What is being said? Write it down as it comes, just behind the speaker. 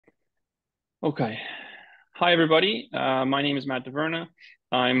Okay. Hi, everybody. My name is Matt DeVerna.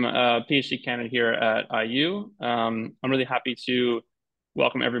 I'm a PhD candidate here at IU. I'm really happy to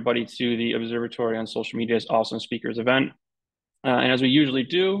welcome everybody to the Observatory on Social Media's Awesome Speakers event. And as we usually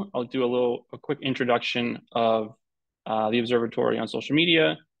do, I'll do a quick introduction of the Observatory on social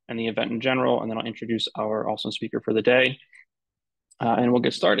media and the event in general, and then I'll introduce our awesome speaker for the day, and we'll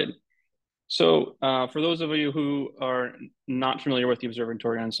get started. So, for those of you who are not familiar with the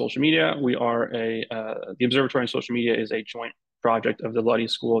Observatory on Social Media, the Observatory on Social Media is a joint project of the Luddy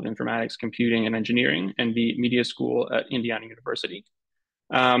School of Informatics, Computing, and Engineering and the Media School at Indiana University.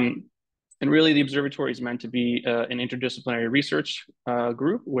 Um, and really, the observatory is meant to be an interdisciplinary research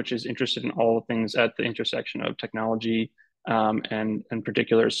group, which is interested in all things at the intersection of technology and, in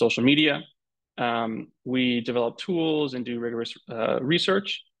particular, social media. We develop tools and do rigorous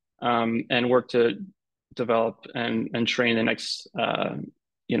research and work to develop and train the next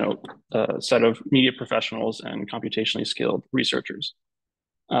set of media professionals and computationally skilled researchers.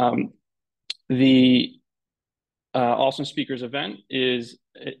 The Awesome Speakers event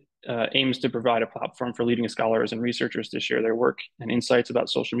aims to provide a platform for leading scholars and researchers to share their work and insights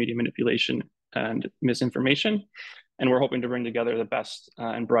about social media manipulation and misinformation. And we're hoping to bring together the best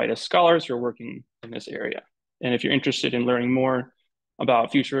and brightest scholars who are working in this area. And if you're interested in learning more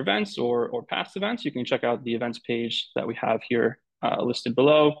about future events or past events, you can check out the events page that we have here listed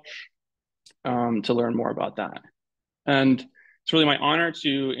below to learn more about that. And it's really my honor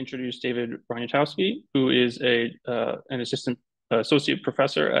to introduce David Broniatowski, who is an associate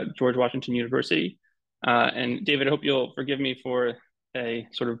professor at George Washington University. And David, I hope you'll forgive me for a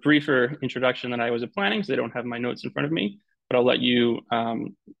sort of briefer introduction than I was planning because I don't have my notes in front of me, but I'll let you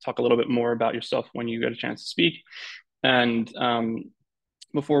talk a little bit more about yourself when you get a chance to speak. And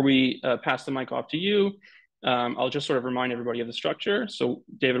before we pass the mic off to you, I'll just sort of remind everybody of the structure. So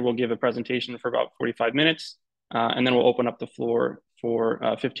David will give a presentation for about 45 minutes, and then we'll open up the floor for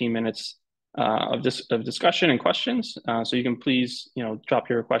 15 minutes of discussion and questions. So you can please, drop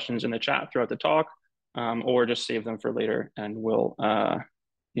your questions in the chat throughout the talk, or just save them for later, and we'll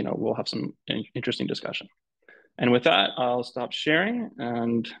have some interesting discussion. And with that, I'll stop sharing,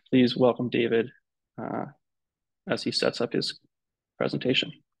 and please welcome David as he sets up his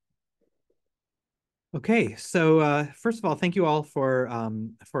presentation. Okay, so first of all, thank you all for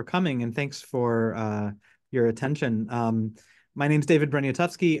coming, and thanks for your attention. My name is David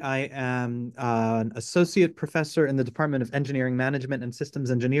Broniatowski. I am an associate professor in the Department of Engineering Management and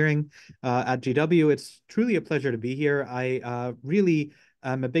Systems Engineering at GW. It's truly a pleasure to be here. I really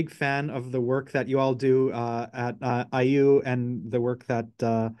am a big fan of the work that you all do at IU, and the work that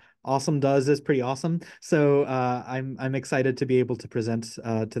OSoMe does is pretty awesome. So I'm excited to be able to present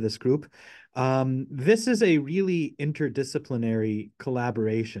to this group. This is a really interdisciplinary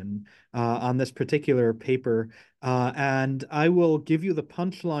collaboration on this particular paper. And I will give you the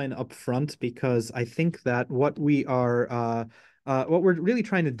punchline up front because I think that what we're really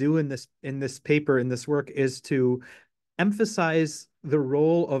trying to do in this paper, in this work, is to emphasize the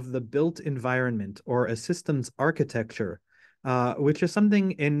role of the built environment or a systems architecture, which is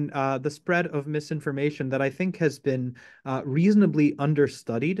something in the spread of misinformation that I think has been reasonably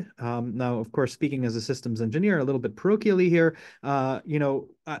understudied. Now, of course, speaking as a systems engineer, a little bit parochially here,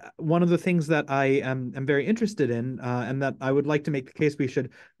 one of the things that I am very interested in, and that I would like to make the case we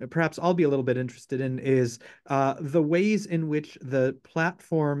should perhaps all be a little bit interested in, is the ways in which the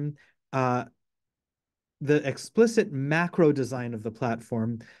platform the explicit macro design of the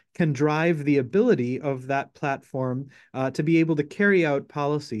platform can drive the ability of that platform to be able to carry out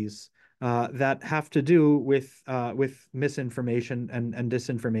policies that have to do with misinformation and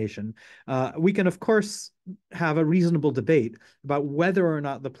disinformation. We can, of course, have a reasonable debate about whether or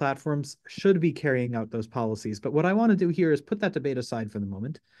not the platforms should be carrying out those policies. But what I want to do here is put that debate aside for the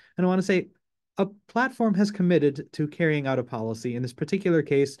moment. And I want to say, a platform has committed to carrying out a policy. In this particular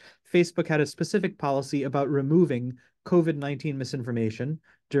case, Facebook had a specific policy about removing COVID-19 misinformation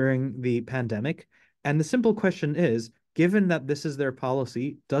during the pandemic. And the simple question is, given that this is their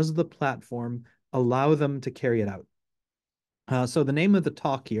policy, does the platform allow them to carry it out? So the name of the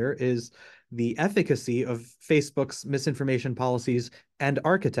talk here is the efficacy of Facebook's misinformation policies and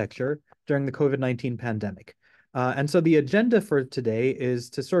architecture during the COVID-19 pandemic. And so the agenda for today is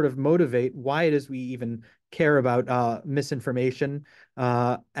to sort of motivate why it is we even care about misinformation,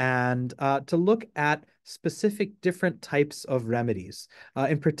 and to look at specific different types of remedies.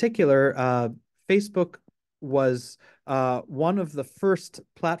 In particular, Facebook was one of the first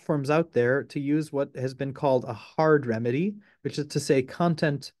platforms out there to use what has been called a hard remedy, which is to say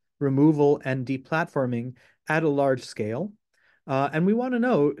content removal and deplatforming at a large scale. And we want to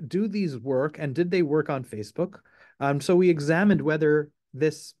know, do these work and did they work on Facebook? So we examined whether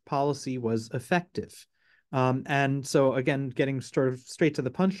this policy was effective. And so again, getting sort of straight to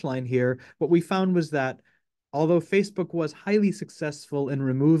the punchline here, what we found was that although Facebook was highly successful in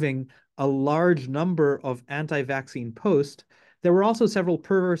removing a large number of anti-vaccine posts, there were also several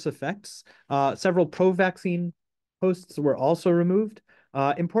perverse effects. Several pro-vaccine posts were also removed.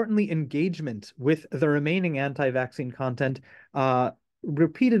 Importantly, engagement with the remaining anti-vaccine content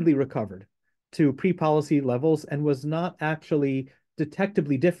repeatedly recovered to pre-policy levels and was not actually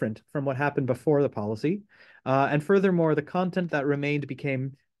detectably different from what happened before the policy. And furthermore, the content that remained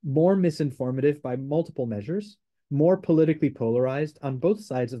became more misinformative by multiple measures, more politically polarized on both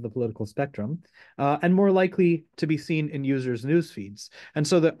sides of the political spectrum, and more likely to be seen in users' news feeds. And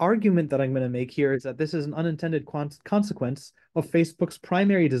so the argument that I'm going to make here is that this is an unintended consequence of Facebook's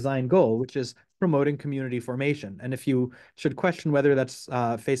primary design goal, which is promoting community formation. And if you should question whether that's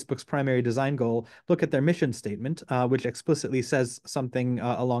Facebook's primary design goal, look at their mission statement, which explicitly says something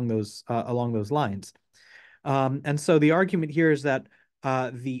along those lines. And so the argument here is that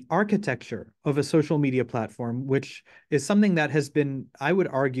the architecture of a social media platform, which is something that has been, I would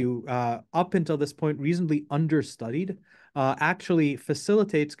argue, up until this point, reasonably understudied, actually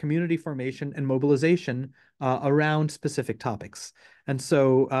facilitates community formation and mobilization around specific topics. And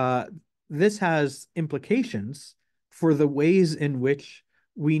so this has implications for the ways in which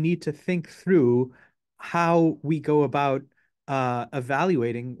we need to think through how we go about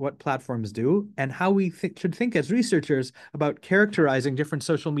evaluating what platforms do and how we should think as researchers about characterizing different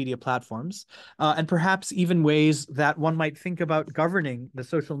social media platforms, and perhaps even ways that one might think about governing the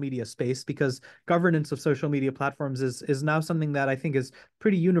social media space, because governance of social media platforms is now something that I think is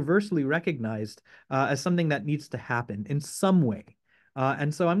pretty universally recognized as something that needs to happen in some way.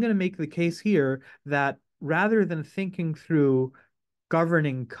 And so I'm going to make the case here that rather than thinking through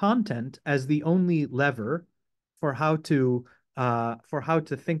governing content as the only lever for how to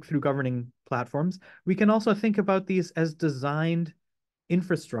think through governing platforms, we can also think about these as designed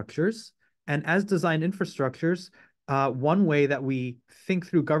infrastructures. And as designed infrastructures, one way that we think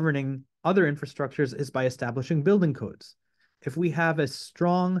through governing other infrastructures is by establishing building codes. If we have a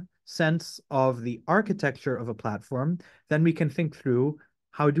strong sense of the architecture of a platform, then we can think through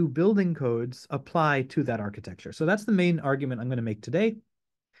how do building codes apply to that architecture. So that's the main argument I'm going to make today.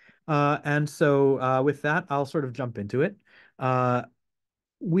 And so with that, I'll sort of jump into it. Uh,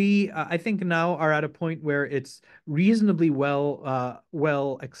 I think now are at a point where it's reasonably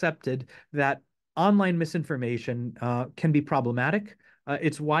well accepted that online misinformation can be problematic.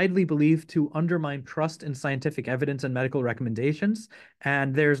 It's widely believed to undermine trust in scientific evidence and medical recommendations,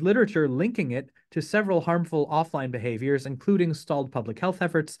 and there's literature linking it to several harmful offline behaviors, including stalled public health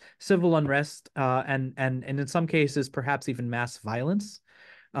efforts, civil unrest, and in some cases, perhaps even mass violence.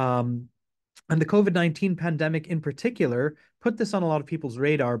 Um, and the COVID-19 pandemic in particular put this on a lot of people's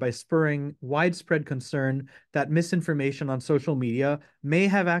radar by spurring widespread concern that misinformation on social media may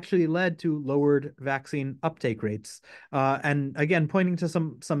have actually led to lowered vaccine uptake rates. And again, pointing to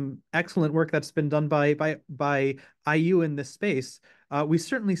some excellent work that's been done by IU in this space, we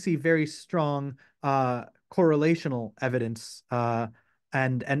certainly see very strong correlational evidence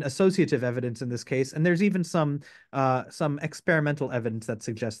and associative evidence in this case. And there's even some experimental evidence that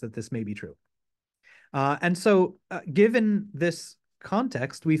suggests that this may be true. And so, given this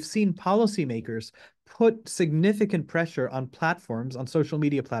context, we've seen policymakers put significant pressure on platforms, on social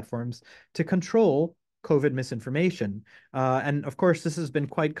media platforms, to control COVID misinformation. And of course, this has been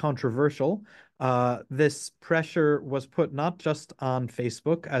quite controversial. This pressure was put not just on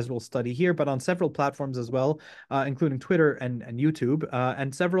Facebook, as we'll study here, but on several platforms as well, including Twitter and YouTube.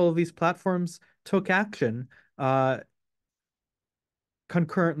 And several of these platforms took action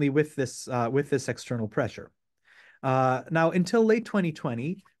concurrently with this external pressure. Now, until late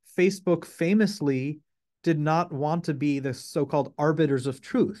 2020, Facebook famously did not want to be the so-called arbiters of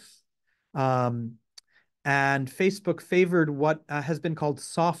truth. And Facebook favored what has been called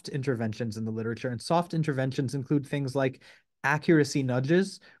soft interventions in the literature. And soft interventions include things like accuracy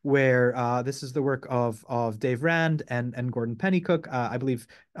nudges, where this is the work of Dave Rand and Gordon Pennycook. I believe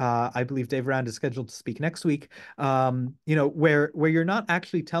Dave Rand is scheduled to speak next week. Where you're not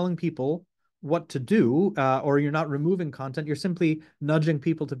actually telling people what to do, or you're not removing content, you're simply nudging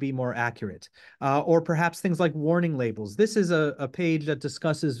people to be more accurate. Or perhaps things like warning labels. This is a page that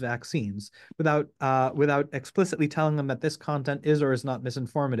discusses vaccines without explicitly telling them that this content is or is not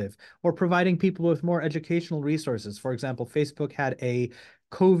misinformative, or providing people with more educational resources. For example, Facebook had a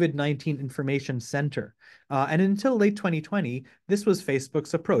COVID-19 Information Center. And until late 2020, this was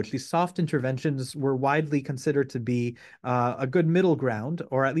Facebook's approach. These soft interventions were widely considered to be a good middle ground,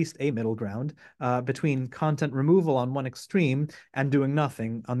 or at least a middle ground, between content removal on one extreme and doing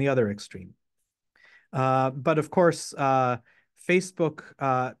nothing on the other extreme. But of course, Facebook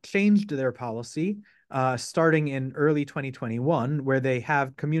changed their policy starting in early 2021, where they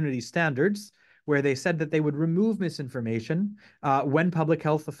have community standards, where they said that they would remove misinformation when public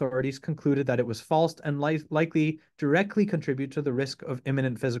health authorities concluded that it was false and likely directly contribute to the risk of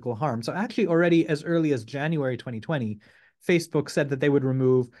imminent physical harm. So actually, already as early as January 2020, Facebook said that they would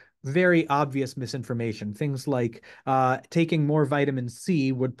remove very obvious misinformation, things like taking more vitamin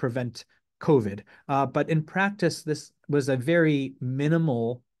C would prevent COVID. But in practice, this was a very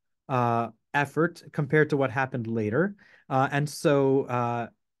minimal effort compared to what happened later. And so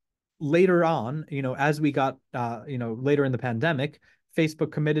later on, as we got, later in the pandemic,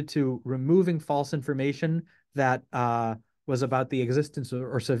 Facebook committed to removing false information that was about the existence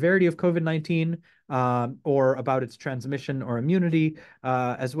or severity of COVID-19 or about its transmission or immunity,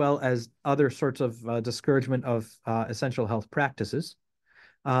 as well as other sorts of discouragement of essential health practices.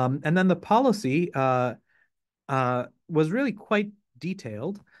 And then the policy was really quite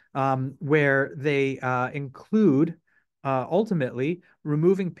detailed, where they include ultimately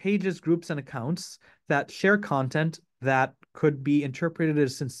removing pages, groups, and accounts that share content that could be interpreted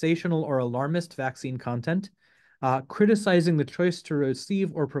as sensational or alarmist vaccine content, criticizing the choice to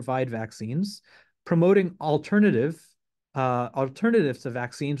receive or provide vaccines, promoting alternatives to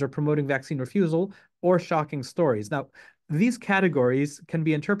vaccines or promoting vaccine refusal, or shocking stories. Now, these categories can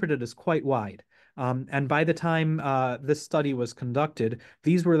be interpreted as quite wide. And by the time this study was conducted,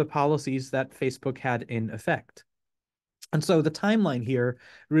 these were the policies that Facebook had in effect. And so the timeline here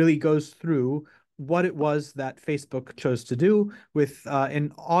really goes through what it was that Facebook chose to do with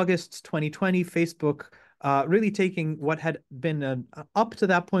in August 2020, Facebook really taking what had been an up to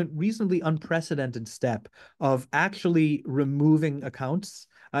that point reasonably unprecedented step of actually removing accounts.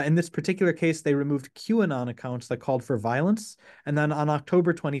 In this particular case, they removed QAnon accounts that called for violence. And then on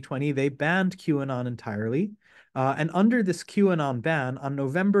October 2020, they banned QAnon entirely. And under this QAnon ban, on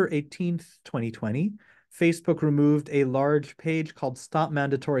November 18th, 2020, Facebook removed a large page called Stop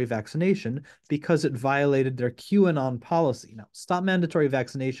Mandatory Vaccination because it violated their QAnon policy. Now, Stop Mandatory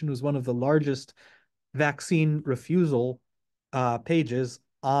Vaccination was one of the largest vaccine refusal pages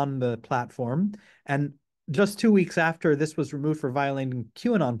on the platform. And just 2 weeks after this was removed for violating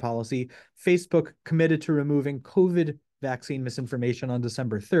QAnon policy, Facebook committed to removing COVID vaccine misinformation on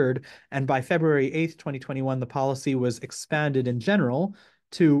December 3rd. And by February 8th, 2021, the policy was expanded in general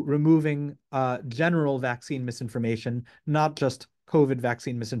to removing general vaccine misinformation, not just COVID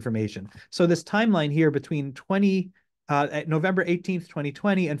vaccine misinformation. So this timeline here between November 18th,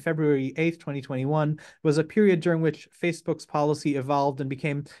 2020 and February 8th, 2021 was a period during which Facebook's policy evolved and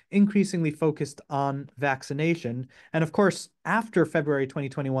became increasingly focused on vaccination. And of course, after February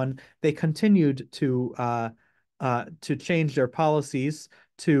 2021, they continued to change their policies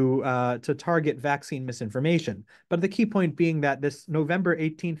to target vaccine misinformation. But the key point being that this November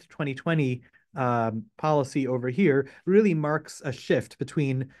 18th, 2020 policy over here really marks a shift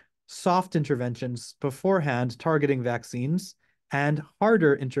between soft interventions beforehand targeting vaccines and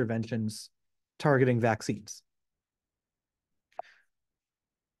harder interventions targeting vaccines.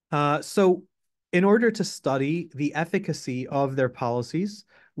 So in order to study the efficacy of their policies,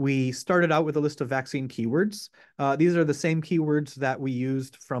 we started out with a list of vaccine keywords. These are the same keywords that we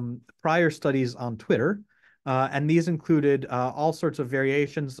used from prior studies on Twitter. And these included all sorts of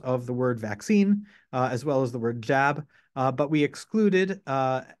variations of the word vaccine, as well as the word jab. But we excluded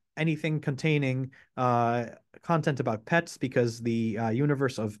anything containing content about pets because the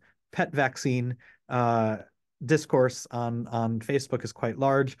universe of pet vaccine discourse on Facebook is quite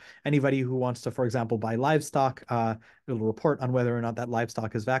large. Anybody who wants to, for example, buy livestock, it'll report on whether or not that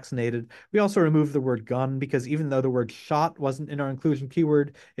livestock is vaccinated. We also removed the word gun because even though the word shot wasn't in our inclusion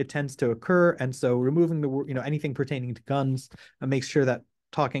keyword, it tends to occur. And so removing the word, anything pertaining to guns makes sure that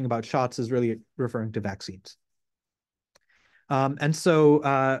talking about shots is really referring to vaccines. And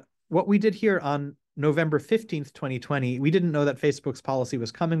so what we did here on November 15th, 2020, we didn't know that Facebook's policy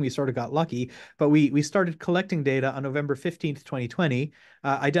was coming. We sort of got lucky, but we started collecting data on November 15th, 2020,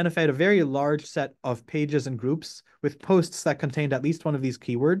 identified a very large set of pages and groups with posts that contained at least one of these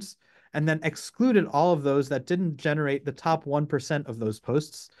keywords, and then excluded all of those that didn't generate the top 1% of those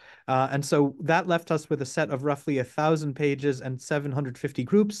posts. And so that left us with a set of roughly 1,000 pages and 750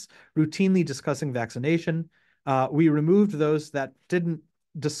 groups routinely discussing vaccination. We removed those that didn't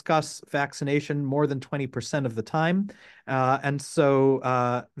discuss vaccination more than 20% of the time. And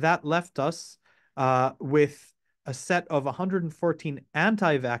so that left us with a set of 114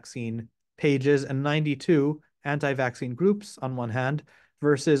 anti-vaccine pages and 92 anti-vaccine groups on one hand,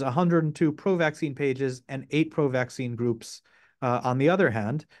 versus 102 pro-vaccine pages and 8 pro-vaccine groups on the other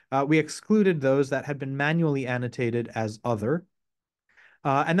hand. We excluded those that had been manually annotated as other.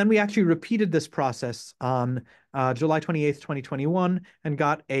 And then we actually repeated this process on July 28th, 2021, and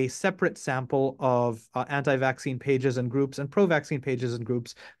got a separate sample of anti-vaccine pages and groups and pro-vaccine pages and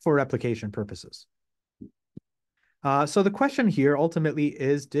groups for replication purposes. So the question here ultimately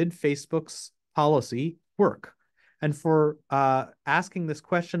is, did Facebook's policy work? And for asking this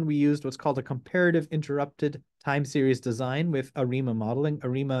question, we used what's called a comparative interrupted time series design with ARIMA modeling.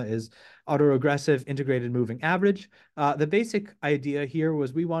 ARIMA is autoregressive integrated moving average. The basic idea here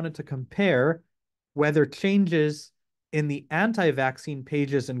was we wanted to compare whether changes in the anti-vaccine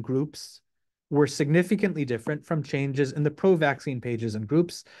pages and groups were significantly different from changes in the pro-vaccine pages and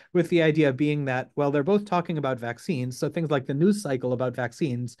groups, with the idea being that, well, they're both talking about vaccines, so things like the news cycle about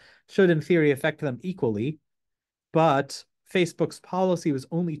vaccines should, in theory, affect them equally. But Facebook's policy was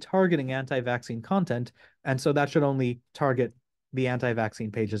only targeting anti-vaccine content, and so that should only target the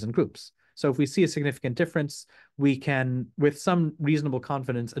anti-vaccine pages and groups. So if we see a significant difference, we can, with some reasonable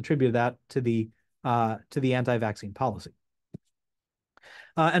confidence, attribute that to the anti-vaccine policy.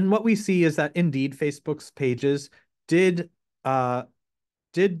 And what we see is that indeed Facebook's pages did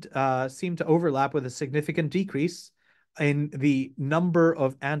seem to overlap with a significant decrease in the number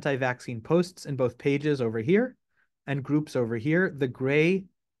of anti-vaccine posts in both pages over here and groups over here. The gray,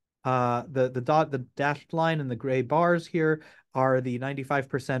 the dashed line and the gray bars here are the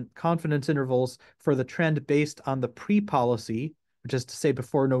 95% confidence intervals for the trend based on the pre-policy, which is to say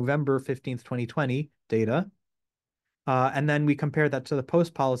before November 15th, 2020 data. And then we compare that to the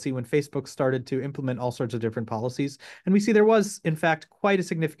post policy when Facebook started to implement all sorts of different policies. And we see there was, in fact, quite a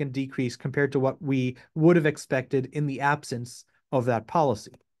significant decrease compared to what we would have expected in the absence of that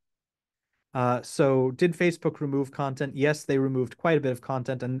policy. So did Facebook remove content? Yes, they removed quite a bit of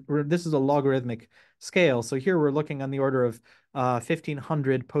content, and this is a logarithmic scale. So here we're looking on the order of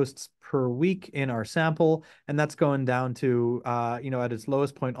 1,500 posts per week in our sample, and that's going down to, at its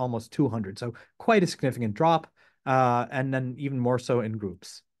lowest point, almost 200. So quite a significant drop, and then even more so in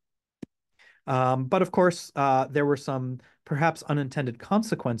groups. But of course, there were some perhaps unintended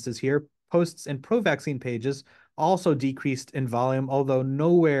consequences here. Posts in pro-vaccine pages also decreased in volume, although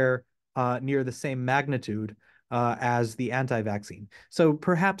nowhere near the same magnitude as the anti-vaccine. So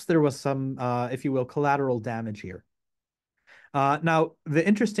perhaps there was some, if you will, collateral damage here. Now, the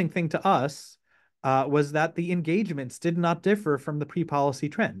interesting thing to us was that the engagements did not differ from the pre-policy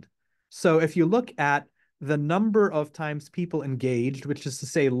trend. So if you look at the number of times people engaged, which is to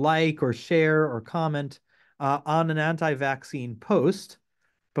say like or share or comment on an anti-vaccine post,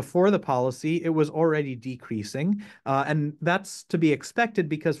 before the policy, it was already decreasing. And that's to be expected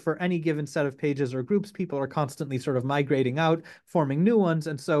because for any given set of pages or groups, people are constantly sort of migrating out, forming new ones.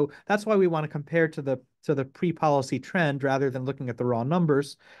 And so that's why we want to compare to the pre-policy trend rather than looking at the raw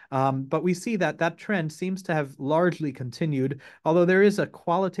numbers. But we see that that trend seems to have largely continued. Although there is a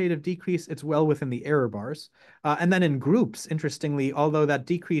qualitative decrease, it's well within the error bars. And then in groups, interestingly, although that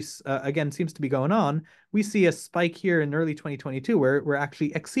decrease, again, seems to be going on, we see a spike here in early 2022 where we're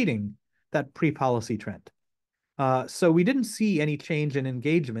actually exceeding that pre-policy trend. So we didn't see any change in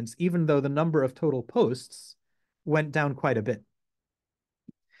engagements, even though the number of total posts went down quite a bit.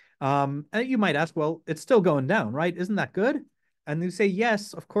 And you might ask, well, it's still going down, right? Isn't that good? And you say,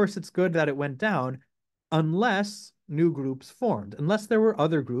 yes, of course it's good that it went down, unless new groups formed, unless there were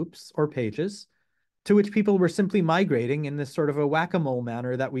other groups or pages to which people were simply migrating in this sort of a whack-a-mole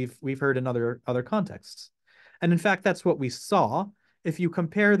manner that we've heard in other contexts. And in fact, that's what we saw. If you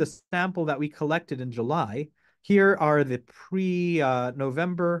compare the sample that we collected in July, here are the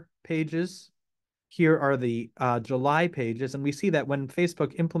pre-November pages. Here are the July pages, and we see that when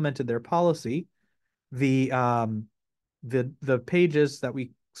Facebook implemented their policy, the pages that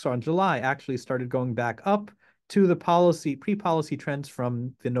we saw in July actually started going back up to the pre-policy trends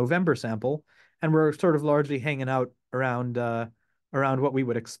from the November sample, and we're sort of largely hanging out around what we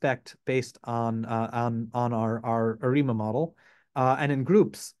would expect based on our ARIMA model. And in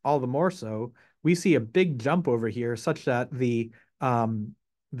groups, all the more so, we see a big jump over here, such that the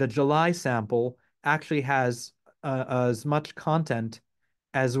July sample actually has as much content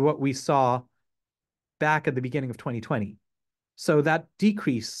as what we saw back at the beginning of 2020. So that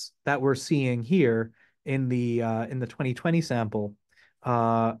decrease that we're seeing here in the 2020 sample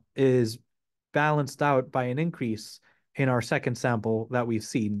is balanced out by an increase in our second sample that we've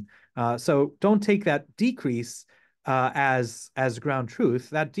seen. So don't take that decrease as ground truth.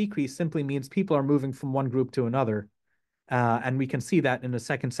 That decrease simply means people are moving from one group to another. And we can see that in the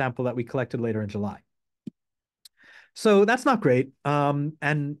second sample that we collected later in July. So that's not great.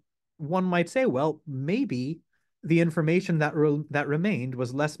 And one might say, well, maybe the information that remained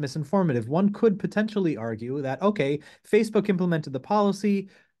was less misinformative. One could potentially argue that, okay, Facebook implemented the policy,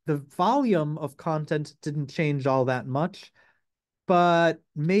 the volume of content didn't change all that much, but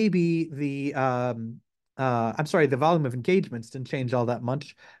maybe I'm sorry, the volume of engagements didn't change all that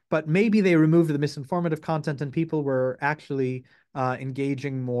much, but maybe they removed the misinformative content and people were actually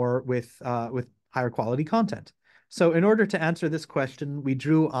engaging more with higher quality content. So in order to answer this question, we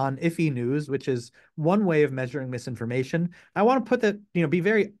drew on iffy news, which is one way of measuring misinformation. I want to put that, be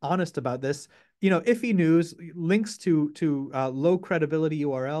very honest about this. Iffy news links to low credibility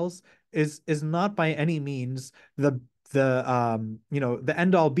URLs is not by any means the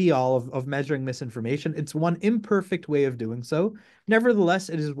end all be all of measuring misinformation. It's one imperfect way of doing so. Nevertheless,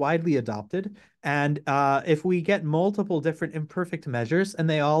 it is widely adopted. And if we get multiple different imperfect measures and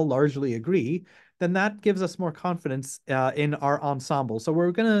they all largely agree, then that gives us more confidence in our ensemble. So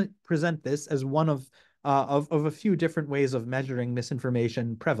we're going to present this as one of a few different ways of measuring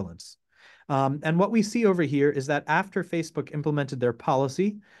misinformation prevalence. And what we see over here is that after Facebook implemented their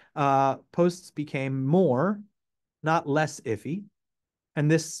policy, posts became more, not less iffy.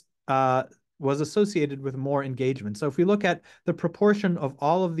 And this was associated with more engagement. So if we look at the proportion of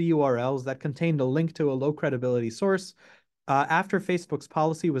all of the URLs that contained a link to a low credibility source, after Facebook's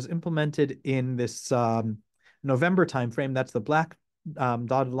policy was implemented in this November timeframe, that's the black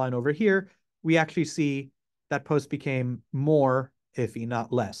dotted line over here, we actually see that post became more iffy,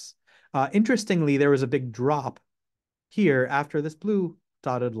 not less. Interestingly, there was a big drop here after this blue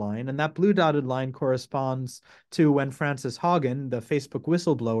dotted line, and that blue dotted line corresponds to when Frances Haugen, the Facebook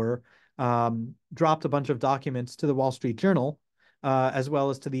whistleblower, dropped a bunch of documents to the Wall Street Journal, as well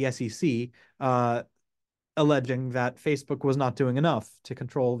as to the SEC, alleging that Facebook was not doing enough to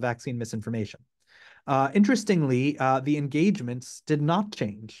control vaccine misinformation. Interestingly, the engagements did not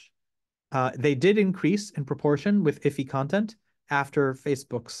change. They did increase in proportion with iffy content after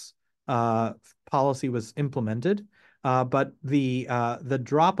Facebook's policy was implemented. But the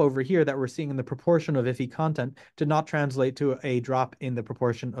drop over here that we're seeing in the proportion of iffy content did not translate to a drop in the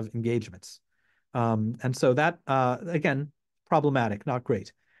proportion of engagements. And so that, again, problematic, not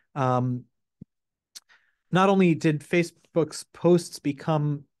great. Not only did Facebook's posts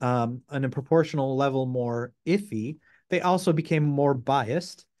become on a proportional level more iffy, they also became more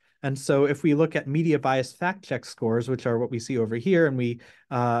biased. And so if we look at media bias fact check scores, which are what we see over here, and we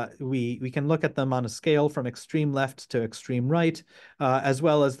can look at them on a scale from extreme left to extreme right, as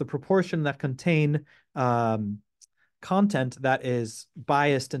well as the proportion that contain content that is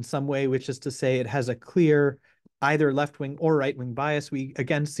biased in some way, which is to say it has a clear either left-wing or right-wing bias, we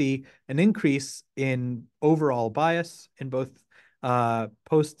again see an increase in overall bias in both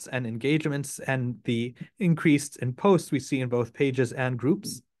posts and engagements, and the increase in posts we see in both pages and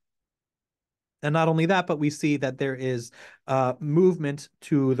groups. And not only that, but we see that there is movement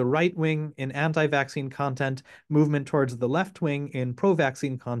to the right wing in anti-vaccine content, movement towards the left wing in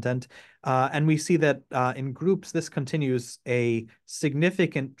pro-vaccine content. And we see that in groups, this continues a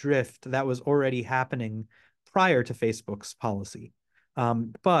significant drift that was already happening prior to Facebook's policy.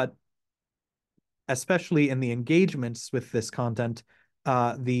 But especially in the engagements with this content,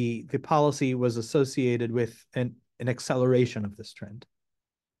 the policy was associated with an acceleration of this trend.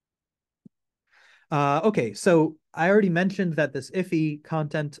 Okay, so I already mentioned that this iffy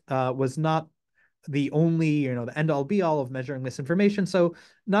content was not the only, the end all be all of measuring misinformation. So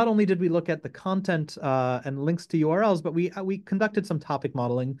not only did we look at the content and links to URLs, but we conducted some topic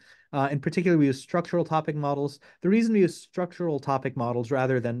modeling. In particular, we used structural topic models. The reason we use structural topic models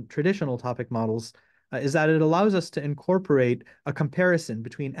rather than traditional topic models is that it allows us to incorporate a comparison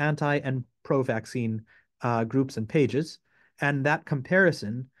between anti and pro-vaccine groups and pages. And that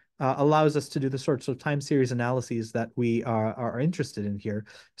comparison allows us to do the sorts of time series analyses that we are interested in here.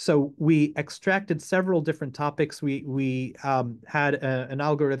 So we extracted several different topics. We had an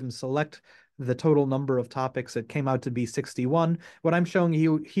algorithm select the total number of topics. It came out to be 61. What I'm showing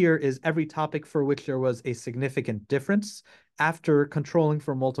you here is every topic for which there was a significant difference after controlling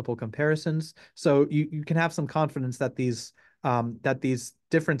for multiple comparisons. So you can have some confidence that these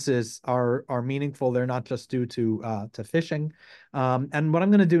differences are meaningful. They're not just due to phishing. And what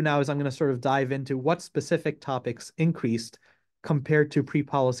I'm going to do now is I'm going to sort of dive into what specific topics increased compared to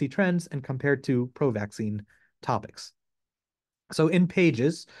pre-policy trends and compared to pro-vaccine topics. So in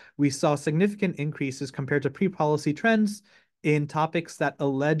Pages, we saw significant increases compared to pre-policy trends in topics that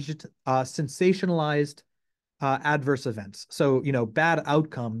alleged sensationalized adverse events. So, bad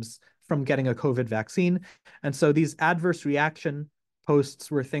outcomes from getting a COVID vaccine. And so these adverse reaction posts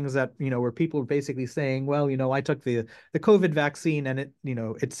were things that, where people were basically saying, well, I took the COVID vaccine and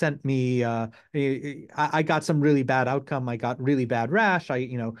it sent me, I got some really bad outcome. I got really bad rash.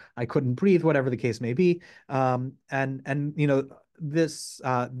 I couldn't breathe, whatever the case may be.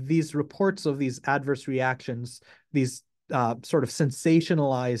 These reports of these adverse reactions, these sort of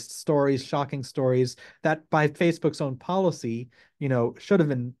sensationalized stories, shocking stories that by Facebook's own policy, should have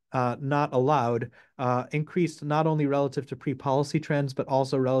been not allowed, increased not only relative to pre-policy trends, but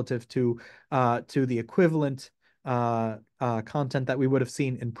also relative to the equivalent content that we would have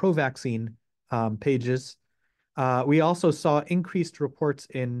seen in pro-vaccine pages. We also saw increased reports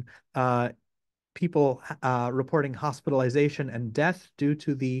in people reporting hospitalization and death due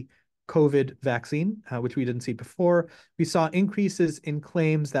to the COVID vaccine, which we didn't see before. We saw increases in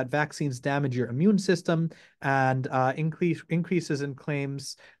claims that vaccines damage your immune system and increases in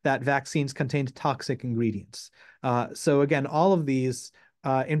claims that vaccines contained toxic ingredients. So again, all of these,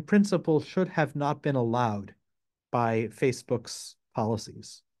 in principle, should have not been allowed by Facebook's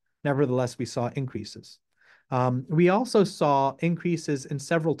policies. Nevertheless, we saw increases. We also saw increases in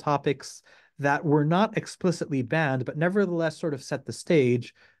several topics that were not explicitly banned, but nevertheless sort of set the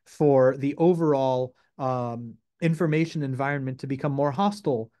stage for the overall information environment to become more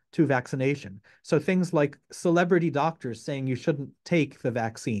hostile to vaccination. So things like celebrity doctors saying you shouldn't take the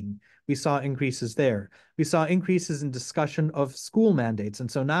vaccine. We saw increases there. We saw increases in discussion of school mandates.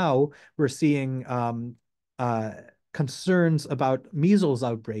 And so now we're seeing concerns about measles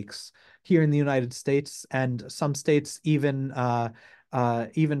outbreaks here in the United States, and some states even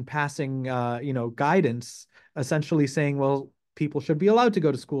passing guidance essentially saying, well, people should be allowed to go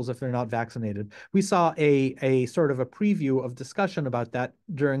to schools if they're not vaccinated. We saw a sort of a preview of discussion about that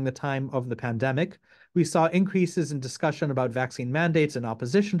during the time of the pandemic. We saw increases in discussion about vaccine mandates and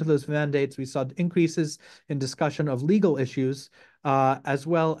opposition to those mandates. We saw increases in discussion of legal issues, as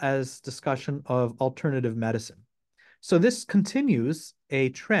well as discussion of alternative medicine. So this continues a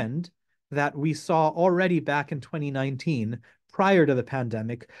trend that we saw already back in 2019, prior to the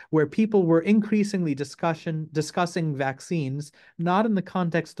pandemic, where people were increasingly discussing vaccines, not in the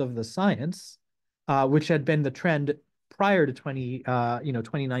context of the science, which had been the trend prior to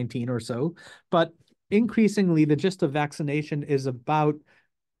 2019 or so, but increasingly the gist of vaccination is about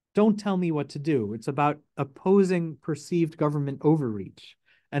don't tell me what to do. It's about opposing perceived government overreach.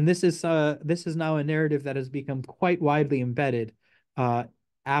 And this is now a narrative that has become quite widely embedded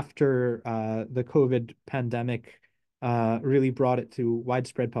after the COVID pandemic really brought it to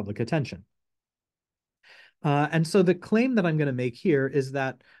widespread public attention. And so the claim that I'm going to make here is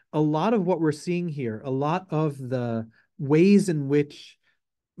that a lot of what we're seeing here, a lot of the ways in which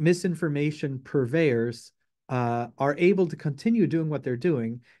misinformation purveyors are able to continue doing what they're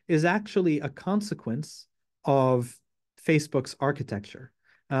doing is actually a consequence of Facebook's architecture.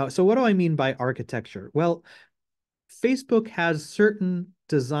 So what do I mean by architecture? Well, Facebook has certain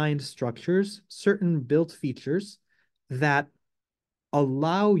designed structures, certain built features that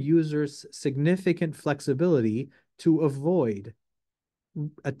allow users significant flexibility to avoid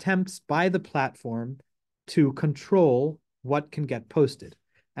attempts by the platform to control what can get posted.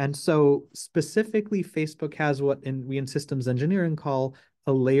 And so specifically, Facebook has what we in systems engineering call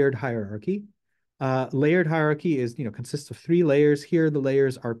a layered hierarchy. Layered hierarchy consists of 3 layers. Here, the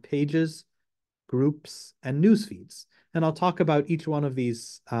layers are pages, groups, and news feeds. And I'll talk about each one of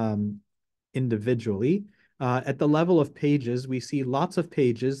these individually. At the level of pages, we see lots of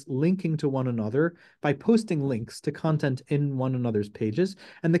pages linking to one another by posting links to content in one another's pages.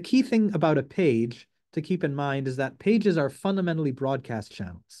 And the key thing about a page to keep in mind is that pages are fundamentally broadcast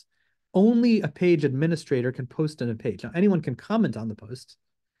channels. Only a page administrator can post on a page. Now, anyone can comment on the post,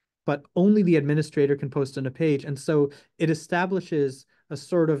 but only the administrator can post on a page. And so it establishes a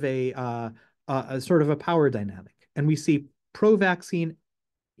sort of a power dynamic. And we see pro-vaccine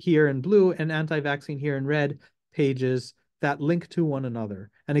here in blue and anti-vaccine here in red pages that link to one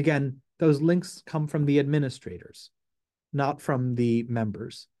another. And again, those links come from the administrators, not from the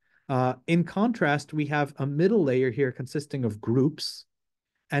members. In contrast, we have a middle layer here consisting of groups,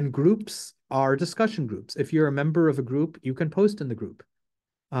 and groups are discussion groups. If you're a member of a group, you can post in the group.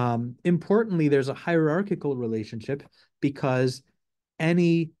 Importantly, there's a hierarchical relationship because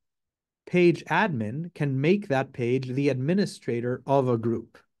any page admin can make that page the administrator of a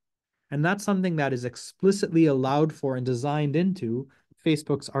group. And that's something that is explicitly allowed for and designed into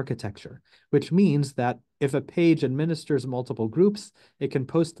Facebook's architecture, which means that if a page administers multiple groups, it can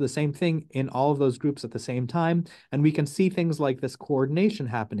post the same thing in all of those groups at the same time. And we can see things like this coordination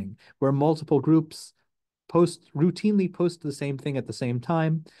happening, where multiple groups routinely post the same thing at the same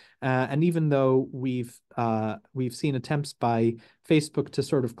time. And even though we've seen attempts by Facebook to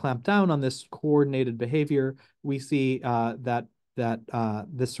sort of clamp down on this coordinated behavior, we see that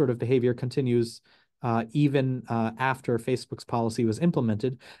this sort of behavior continues even after Facebook's policy was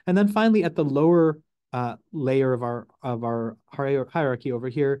implemented. And then finally, at the lower layer of our hierarchy over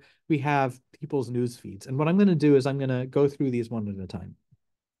here, we have people's news feeds. And what I'm going to do is I'm going to go through these one at a time.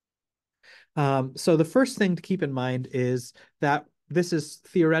 So the first thing to keep in mind is that this is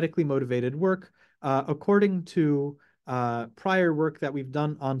theoretically motivated work. According to prior work that we've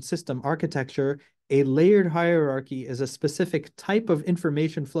done on system architecture, a layered hierarchy is a specific type of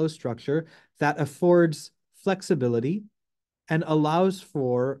information flow structure that affords flexibility and allows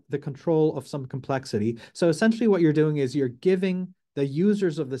for the control of some complexity. So essentially what you're doing is you're giving the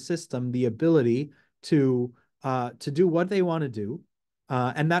users of the system the ability to do what they want to do.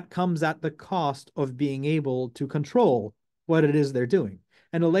 And that comes at the cost of being able to control what it is they're doing.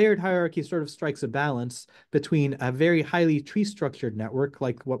 And a layered hierarchy sort of strikes a balance between a very highly tree-structured network,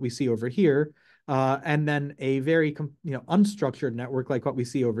 like what we see over here, and then a very unstructured network like what we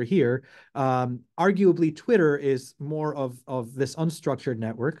see over here. Arguably, Twitter is more of this unstructured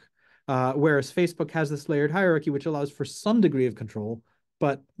network, whereas Facebook has this layered hierarchy, which allows for some degree of control,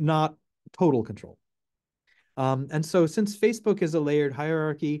 but not total control. And so since Facebook is a layered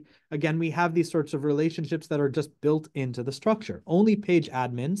hierarchy, again, we have these sorts of relationships that are just built into the structure. Only page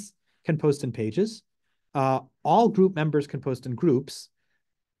admins can post in pages. All group members can post in groups.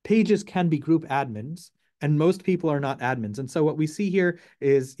 Pages can be group admins, and most people are not admins. And so what we see here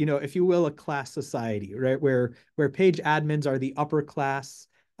is, if you will, a class society, right? Where page admins are the upper class,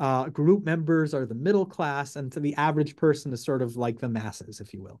 group members are the middle class, and so the average person is sort of like the masses,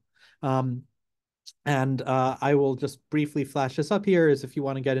 if you will. And I will just briefly flash this up here as if you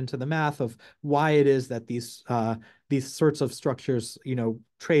want to get into the math of why it is that these sorts of structures,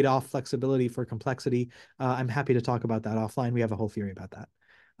 trade off flexibility for complexity. I'm happy to talk about that offline. We have a whole theory about that.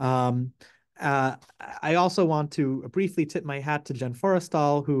 I also want to briefly tip my hat to Jen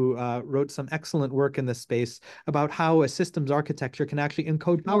Forrestal, who wrote some excellent work in this space about how a systems architecture can actually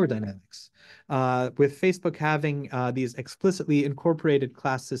encode power dynamics. With Facebook having these explicitly incorporated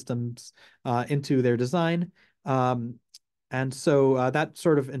class systems into their design. And so that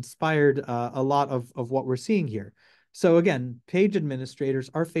sort of inspired a lot of what we're seeing here. So again, page administrators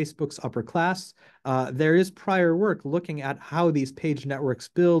are Facebook's upper class. There is prior work looking at how these page networks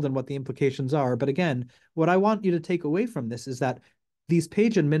build and what the implications are. But again, what I want you to take away from this is that these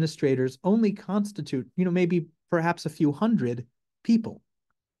page administrators only constitute, maybe perhaps a few hundred people,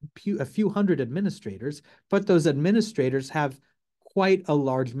 a few hundred administrators, but those administrators have quite a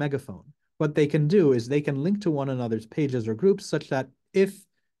large megaphone. What they can do is they can link to one another's pages or groups such that if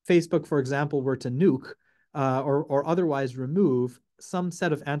Facebook, for example, were to nuke or otherwise remove some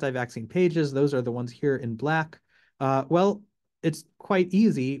set of anti-vaccine pages, those are the ones here in black, well, it's quite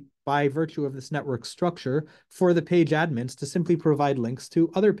easy by virtue of this network structure for the page admins to simply provide links to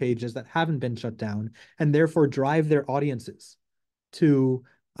other pages that haven't been shut down and therefore drive their audiences to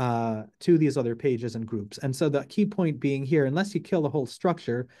these other pages and groups. And so the key point being here, unless you kill the whole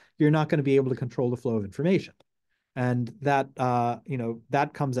structure, you're not going to be able to control the flow of information. And that,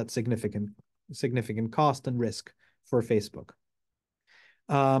 that comes at significant cost and risk for Facebook.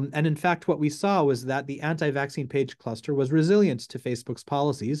 And in fact, what we saw was that the anti-vaccine page cluster was resilient to Facebook's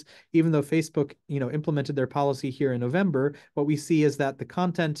policies. Even though Facebook, implemented their policy here in November, what we see is that the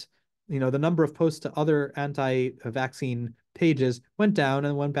content, the number of posts to other anti-vaccine pages went down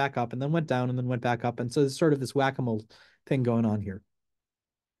and went back up and then went down and then went back up. And so there's sort of this whack-a-mole thing going on here.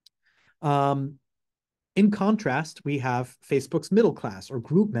 In contrast, we have Facebook's middle class or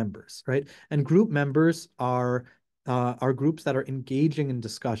group members, right? And group members are groups that are engaging in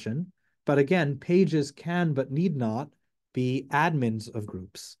discussion. But again, pages can but need not be admins of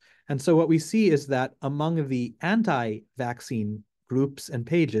groups. And so what we see is that among the anti-vaccine groups and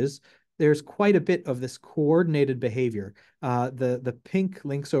pages, there's quite a bit of this coordinated behavior. The pink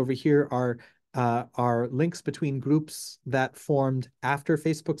links over here are links between groups that formed after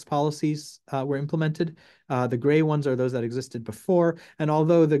Facebook's policies were implemented. The gray ones are those that existed before. And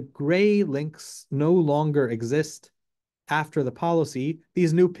although the gray links no longer exist after the policy,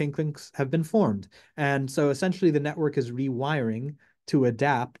 these new pink links have been formed. And so essentially the network is rewiring to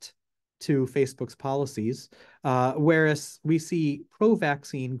adapt to Facebook's policies, whereas we see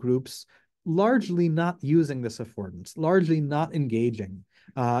pro-vaccine groups largely not using this affordance, largely not engaging.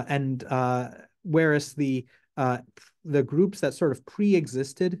 And whereas the groups that sort of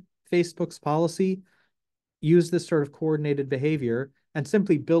pre-existed Facebook's policy used this sort of coordinated behavior and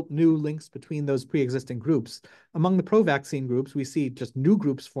simply built new links between those pre-existing groups. Among the pro-vaccine groups, we see just new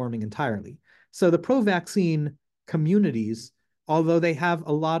groups forming entirely. So the pro-vaccine communities, although they have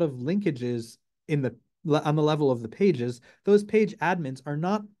a lot of linkages in the on the level of the pages, those page admins are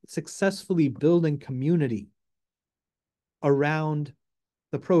not successfully building community around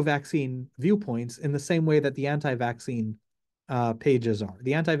the pro-vaccine viewpoints in the same way that the anti-vaccine pages are.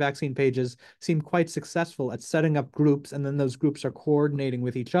 The anti-vaccine pages seem quite successful at setting up groups, and then those groups are coordinating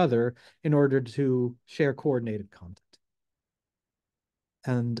with each other in order to share coordinated content.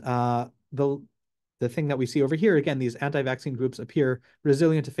 And the thing that we see over here, again, these anti-vaccine groups appear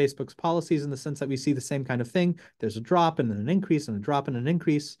resilient to Facebook's policies in the sense that we see the same kind of thing. There's a drop and then an increase and a drop and an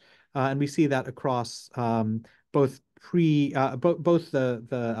increase. And we see that across both both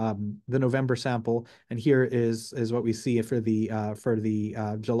the November sample, and here is what we see for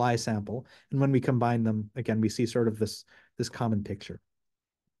the July sample. And when we combine them, again, we see sort of this common picture.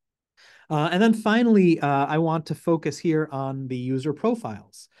 And then finally, I want to focus here on the user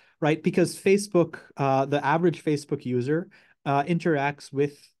profiles, right? Because Facebook, the average Facebook user interacts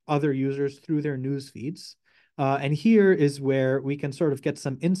with other users through their news feeds. And here is where we can sort of get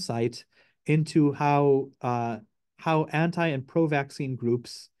some insight into how anti and pro-vaccine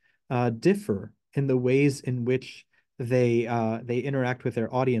groups differ in the ways in which they interact with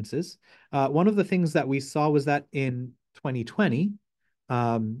their audiences. One of the things that we saw was that in 2020,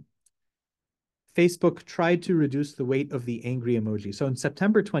 Facebook tried to reduce the weight of the angry emoji. So in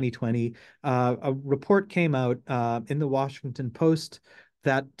September 2020, a report came out in the Washington Post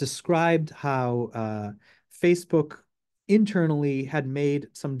that described how Facebook internally had made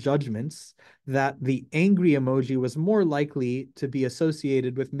some judgments that the angry emoji was more likely to be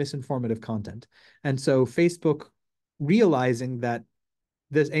associated with misinformative content. And so Facebook, realizing that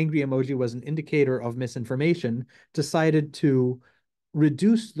this angry emoji was an indicator of misinformation, decided to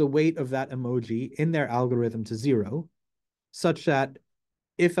reduce the weight of that emoji in their algorithm to 0, such that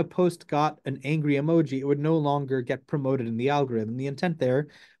if a post got an angry emoji, it would no longer get promoted in the algorithm. The intent there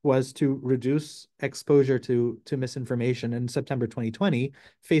was to reduce exposure to misinformation. In September 2020,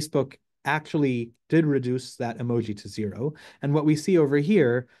 Facebook actually did reduce that emoji to 0. And what we see over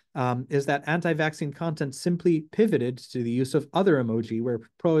here is that anti-vaccine content simply pivoted to the use of other emoji,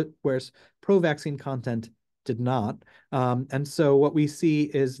 whereas pro-vaccine content did not. And so what we see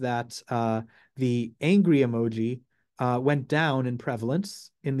is that the angry emoji went down in prevalence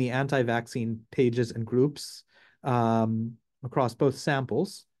in the anti-vaccine pages and groups across both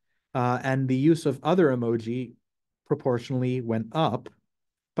samples. And the use of other emoji proportionally went up.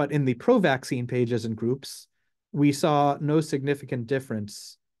 But in the pro-vaccine pages and groups, we saw no significant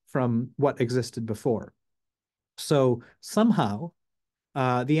difference from what existed before. So somehow,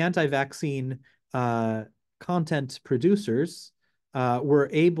 the anti-vaccine content producers were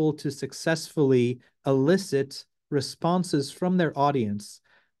able to successfully elicit responses from their audience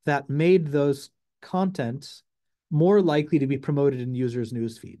that made those content more likely to be promoted in users'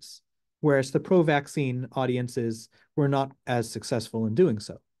 news feeds, whereas the pro-vaccine audiences were not as successful in doing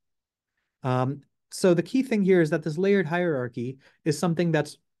so. So the key thing here is that this layered hierarchy is something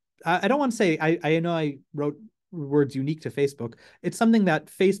that's, I don't want to say, I know I wrote words unique to Facebook. It's something that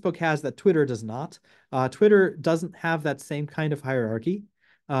Facebook has that Twitter does not. Twitter doesn't have that same kind of hierarchy,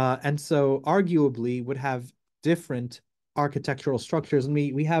 and so arguably would have different architectural structures. And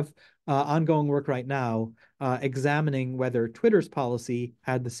we have ongoing work right now examining whether Twitter's policy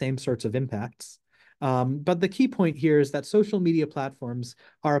had the same sorts of impacts. But the key point here is that social media platforms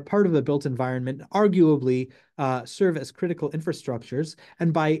are a part of the built environment, arguably serve as critical infrastructures.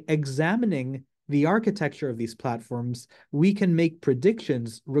 And by examining the architecture of these platforms, we can make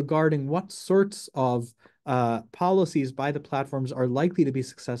predictions regarding what sorts of policies by the platforms are likely to be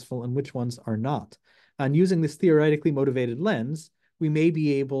successful and which ones are not. And using this theoretically motivated lens, we may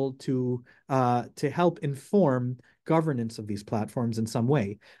be able to help inform governance of these platforms in some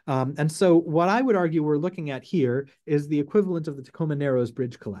way. And so what I would argue we're looking at here is the equivalent of the Tacoma Narrows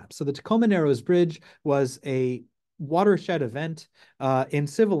Bridge collapse. So the Tacoma Narrows Bridge was a watershed event in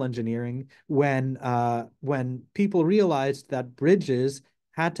civil engineering when people realized that bridges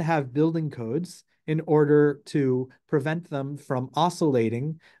had to have building codes in order to prevent them from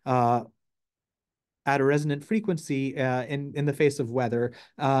oscillating at a resonant frequency in the face of weather.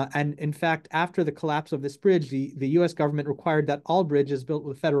 And in fact, after the collapse of this bridge, the US government required that all bridges built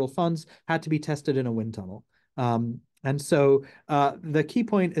with federal funds had to be tested in a wind tunnel. And so the key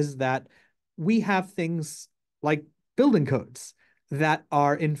point is that we have things like building codes that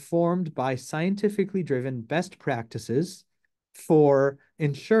are informed by scientifically driven best practices for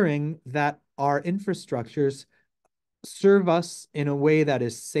ensuring that our infrastructures serve us in a way that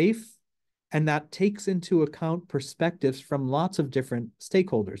is safe and that takes into account perspectives from lots of different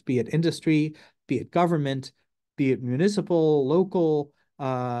stakeholders, be it industry, be it government, be it municipal, local,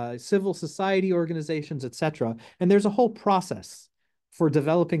 civil society organizations, etc. And there's a whole process for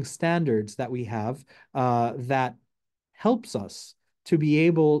developing standards that we have that helps us to be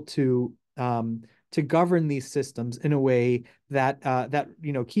able to govern these systems in a way that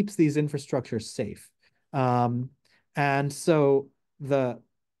keeps these infrastructures safe. Um, and so the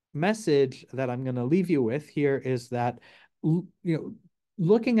message that I'm going to leave you with here is that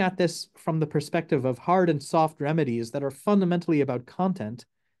looking at this from the perspective of hard and soft remedies that are fundamentally about content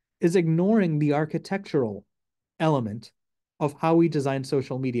is ignoring the architectural element of how we design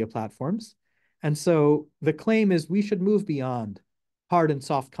social media platforms. And so the claim is we should move beyond hard and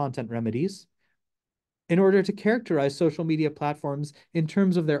soft content remedies in order to characterize social media platforms in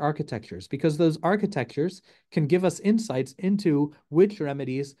terms of their architectures, because those architectures can give us insights into which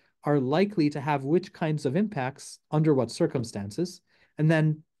remedies are likely to have which kinds of impacts under what circumstances. And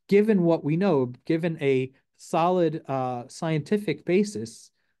then, given what we know, given a solid scientific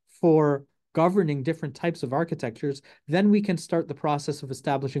basis for governing different types of architectures, then we can start the process of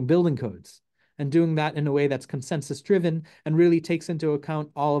establishing building codes and doing that in a way that's consensus driven and really takes into account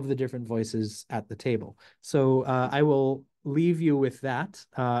all of the different voices at the table. So I will leave you with that,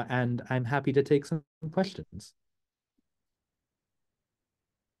 and I'm happy to take some questions.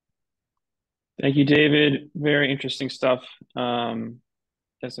 Thank you, David. Very interesting stuff.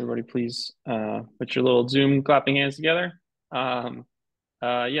 Guess everybody please put your little Zoom clapping hands together.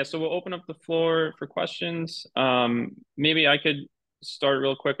 Yeah, so we'll open up the floor for questions. Maybe I could start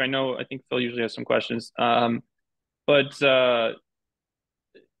real quick. I think Phil usually has some questions. But so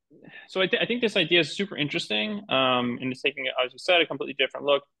I think this idea is super interesting, and it's taking, as you said, a completely different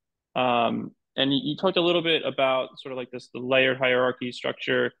look. And you talked a little bit about sort of like the layered hierarchy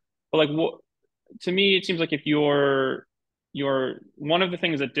structure, but like what to me it seems like if you're one of the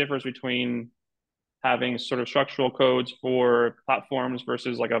things that differs between having sort of structural codes for platforms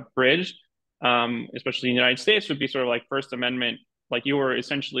versus like a bridge, especially in the United States, would be sort of like First Amendment. Like you were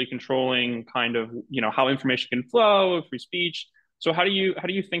essentially controlling kind of how information can flow, free speech. So how do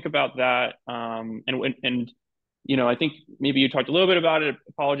you think about that? And I think maybe you talked a little bit about it.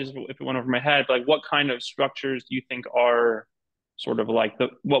 Apologies if it went over my head, but like what kind of structures do you think are sort of like the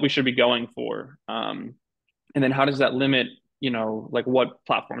what we should be going for? And then how does that limit, like what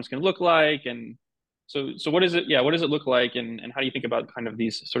platforms can look like? And so what is it? Yeah, what does it look like? And how do you think about kind of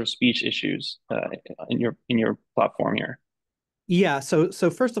these sort of speech issues in your platform here? Yeah, so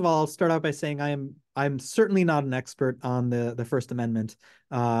first of all, I'll start out by saying I'm certainly not an expert on the First Amendment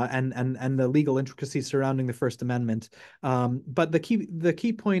and the legal intricacies surrounding the First Amendment. But the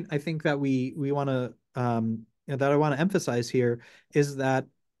key point I think that we want to that I want to emphasize here is that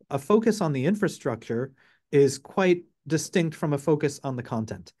a focus on the infrastructure is quite distinct from a focus on the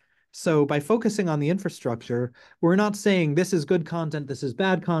content. So by focusing on the infrastructure, we're not saying this is good content, this is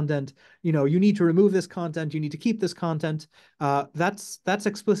bad content. You need to remove this content, you need to keep this content. That's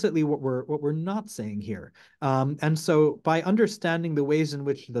explicitly what we're not saying here. And so by understanding the ways in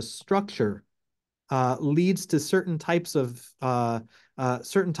which the structure leads to certain types of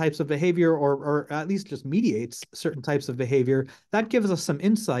behavior, or at least just mediates certain types of behavior, that gives us some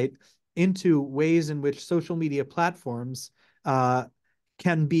insight into ways in which social media platforms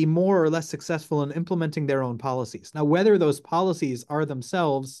can be more or less successful in implementing their own policies. Now, whether those policies are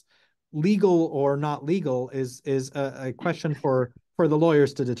themselves legal or not legal is a question for the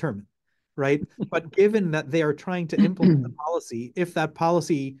lawyers to determine, right? But given that they are trying to implement the policy, if that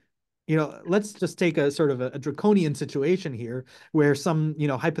policy, let's just take a sort of a draconian situation here where some,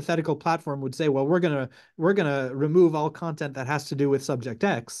 hypothetical platform would say, well, we're gonna remove all content that has to do with subject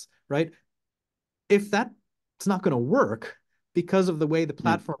X, right? If that's not going to work because of the way the Mm.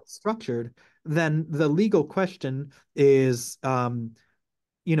 platform is structured, then the legal question is,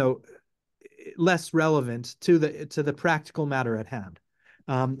 you know, less relevant to the practical matter at hand.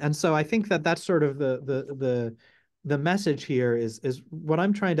 And so I think that that's sort of the message here is what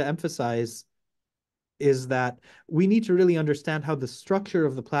I'm trying to emphasize is that we need to really understand how the structure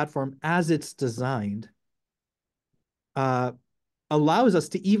of the platform as it's designed uh, allows us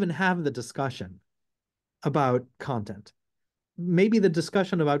to even have the discussion about content. Maybe the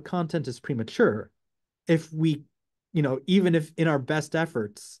discussion about content is premature if we, even if in our best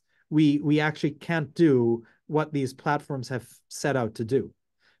efforts, we actually can't do what these platforms have set out to do.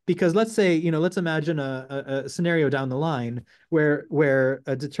 Because let's say, let's imagine a scenario down the line where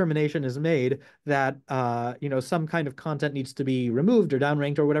a determination is made that some kind of content needs to be removed or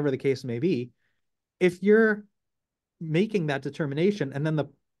downranked or whatever the case may be. If you're making that determination and then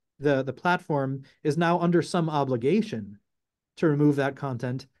the platform is now under some obligation to remove that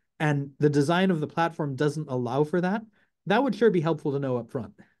content, and the design of the platform doesn't allow for that, that would sure be helpful to know up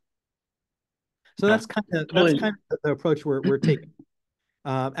front. So No, that's totally. kind of the approach we're taking.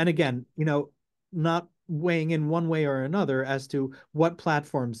 And again, not weighing in one way or another as to what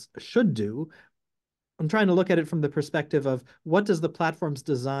platforms should do. I'm trying to look at it from the perspective of what does the platform's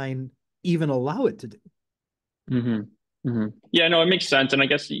design even allow it to do? Hmm. Hmm. Yeah, no, it makes sense. And I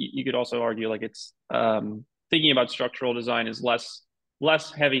guess you could also argue like it's thinking about structural design is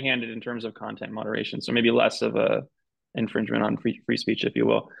less heavy-handed in terms of content moderation. So maybe less of a infringement on free speech, if you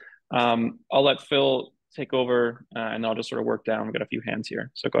will. I'll let Phil take over, and I'll just sort of work down. We've got a few hands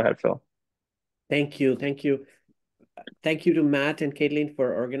here. So go ahead, Phil. Thank you. Thank you. Thank you to Matt and Caitlin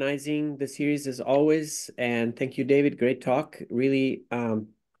for organizing the series as always. And thank you, David. Great talk. Really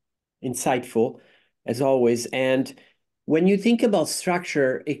insightful as always. And when you think about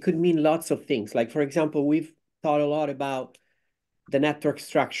structure, it could mean lots of things. Like, for example, we've thought a lot about the network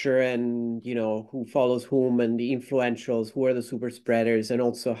structure and, who follows whom and the influentials, who are the super spreaders, and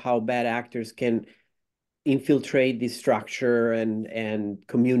also how bad actors can infiltrate this structure and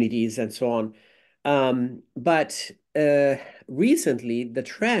communities and so on. But recently, the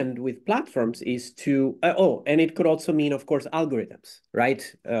trend with platforms is to, and it could also mean, of course, algorithms,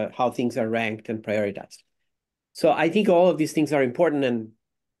 right? How things are ranked and prioritized. So I think all of these things are important and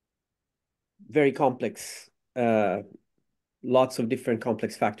very complex, lots of different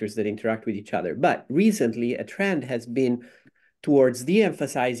complex factors that interact with each other. But recently, a trend has been towards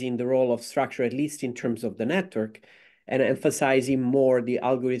de-emphasizing the role of structure, at least in terms of the network, and emphasizing more the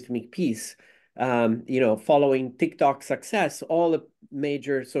algorithmic piece. Following TikTok's success, all the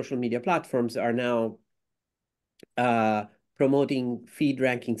major social media platforms are now promoting feed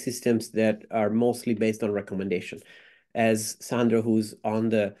ranking systems that are mostly based on recommendation. As Sandro, who's on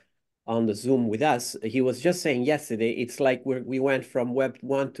the Zoom with us, he was just saying yesterday, it's like we went from Web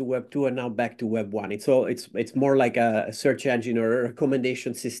 1 to Web 2 and now back to Web 1. It's more like a search engine or a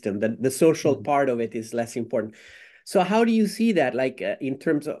recommendation system. That the social part of it is less important. So how do you see that, like in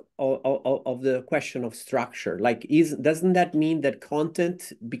terms of the question of structure? Like, doesn't that mean that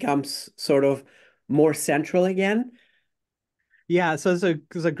content becomes sort of more central again? Yeah, so it's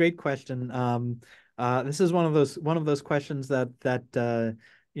a great question. This is one of those questions that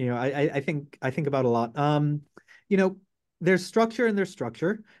I think about a lot. You know, there's structure and there's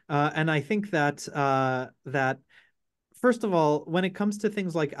structure, and I think that first of all, when it comes to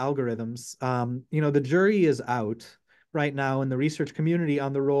things like algorithms, the jury is out right now in the research community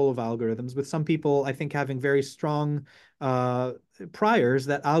on the role of algorithms, with some people, I think, having very strong priors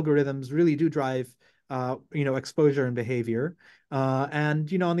that algorithms really do drive, exposure and behavior.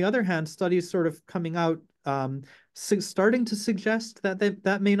 And on the other hand, studies sort of coming out, starting to suggest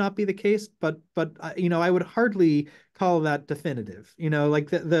that may not be the case, but I would hardly call that definitive. Like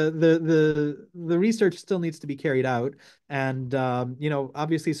the research still needs to be carried out, and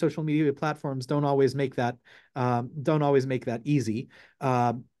obviously social media platforms don't always make that easy.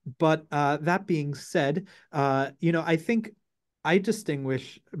 But that being said, I think I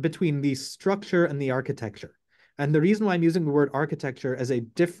distinguish between the structure and the architecture. And the reason why I'm using the word architecture as a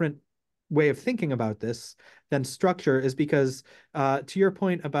different way of thinking about this than structure is because, to your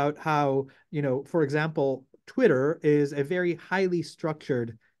point about how, for example, Twitter is a very highly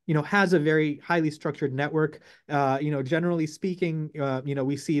structured, has a very highly structured network. Generally speaking,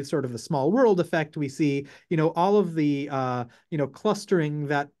 we see sort of the small world effect. We see, all of the, clustering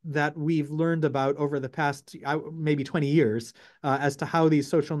that we've learned about over the past maybe 20 years, as to how these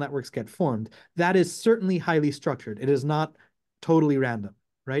social networks get formed. That is certainly highly structured. It is not totally random,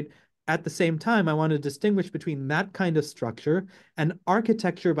 right? At the same time, I want to distinguish between that kind of structure and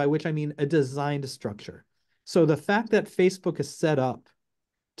architecture, by which I mean a designed structure. So the fact that Facebook is set up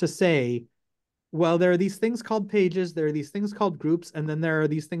to say, well, there are these things called pages, there are these things called groups, and then there are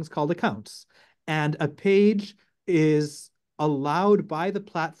these things called accounts. And a page is allowed by the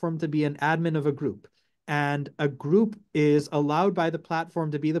platform to be an admin of a group. And a group is allowed by the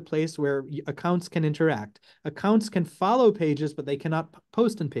platform to be the place where accounts can interact. Accounts can follow pages, but they cannot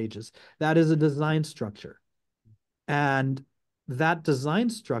post in pages. That is a design structure. And that design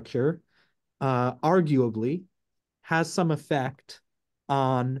structure, arguably, has some effect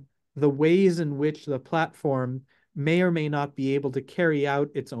on the ways in which the platform may or may not be able to carry out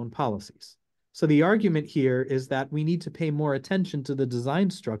its own policies. So the argument here is that we need to pay more attention to the design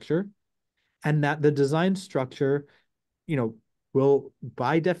structure, and that the design structure, will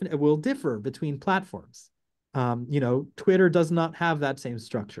will differ between platforms. Twitter does not have that same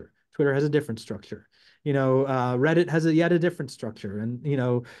structure. Twitter has a different structure. Reddit has yet a different structure,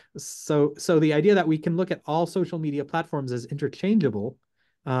 and so the idea that we can look at all social media platforms as interchangeable,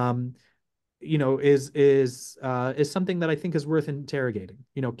 um, is something that I think is worth interrogating.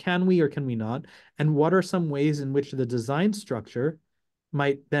 Can we or can we not? And what are some ways in which the design structure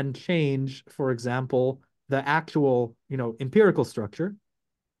might then change, for example, the actual, empirical structure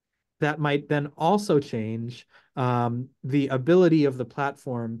that might then also change the ability of the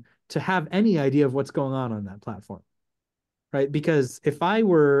platform to have any idea of what's going on that platform, right? Because if I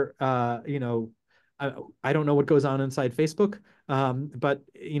were, I don't know what goes on inside Facebook, but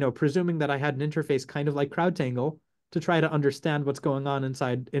presuming that I had an interface kind of like CrowdTangle to try to understand what's going on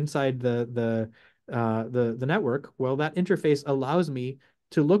inside the network, well, that interface allows me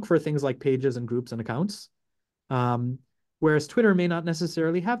to look for things like pages and groups and accounts. Whereas Twitter may not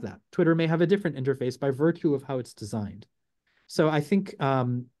necessarily have that. Twitter may have a different interface by virtue of how it's designed. So I think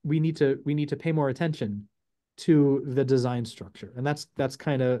we need to pay more attention to the design structure, and that's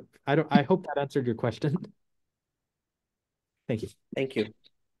kind of I hope that answered your question. Thank you. Thank you.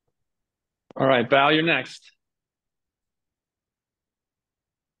 All right, Val, you're next.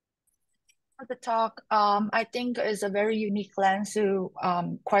 The talk, I think, is a very unique lens to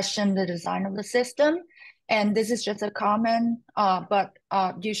question the design of the system. And this is just a comment, but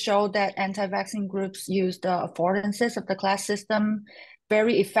you show that anti-vaccine groups use the affordances of the class system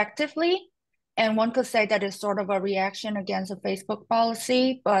very effectively. And one could say that it's sort of a reaction against a Facebook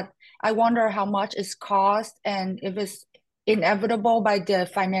policy, but I wonder how much is caused and if it's inevitable by the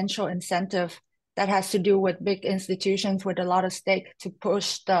financial incentive that has to do with big institutions with a lot of stake to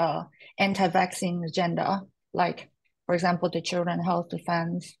push the anti-vaccine agenda, like, for example, the Children's Health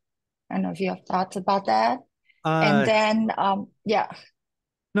Defense. I don't know if you have thoughts about that. And then, yeah.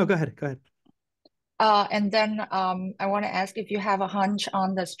 No, go ahead. And then I want to ask if you have a hunch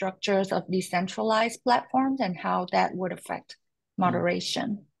on the structures of decentralized platforms and how that would affect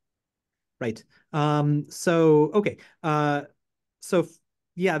moderation. Right. Okay. So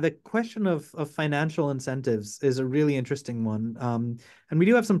yeah, the question of financial incentives is a really interesting one. And we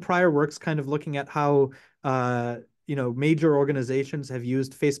do have some prior works kind of looking at how major organizations have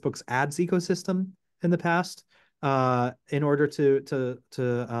used Facebook's ads ecosystem in the past in order to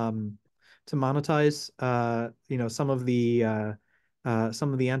monetize some of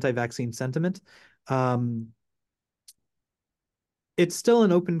the anti-vaccine sentiment. It's still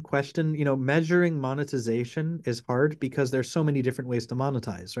an open question. Measuring monetization is hard because there's so many different ways to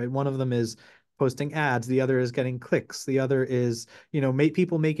monetize, right? One of them is posting ads. The other is getting clicks. The other is,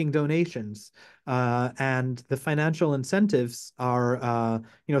 people making donations. And the financial incentives are,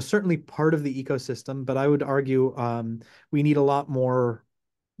 certainly part of the ecosystem, but I would argue we need a lot more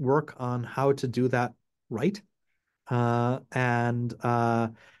work on how to do that right. So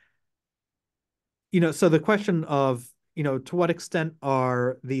the question of, to what extent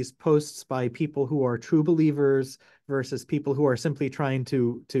are these posts by people who are true believers versus people who are simply trying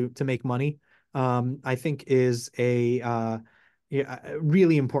to make money, I think is a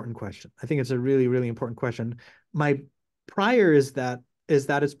really important question. I think it's a really, really important question. My prior is that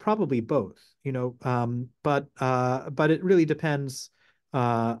it's probably both, but it really depends.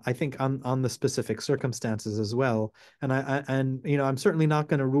 I think on the specific circumstances as well, and I'm certainly not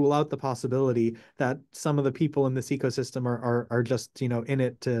going to rule out the possibility that some of the people in this ecosystem are just in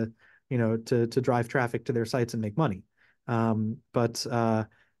it to drive traffic to their sites and make money. But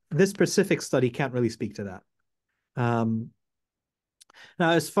this specific study can't really speak to that.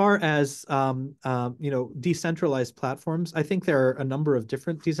 Now, as far as decentralized platforms, I think there are a number of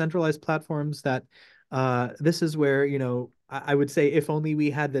different decentralized platforms that this is where I would say if only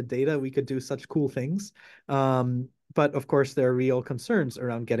we had the data, we could do such cool things. But of course, there are real concerns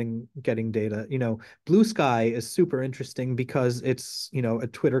around getting data. Blue Sky is super interesting because it's a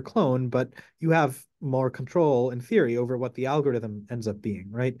Twitter clone, but you have more control in theory over what the algorithm ends up being,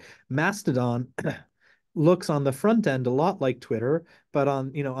 right? Mastodon looks on the front end a lot like Twitter, but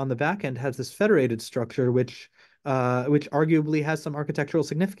on the back end has this federated structure, which arguably has some architectural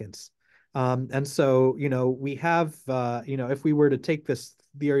significance. And so, we have, if we were to take this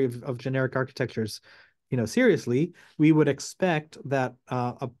theory of generic architectures, seriously, we would expect that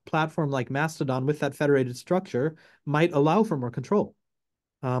a platform like Mastodon with that federated structure might allow for more control,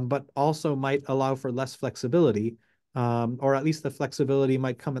 but also might allow for less flexibility, or at least the flexibility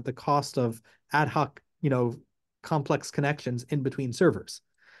might come at the cost of ad hoc, complex connections in between servers.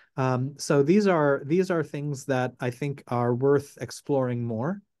 So these are things that I think are worth exploring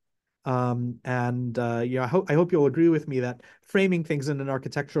more. I hope you'll agree with me that framing things in an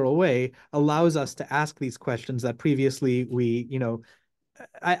architectural way allows us to ask these questions that previously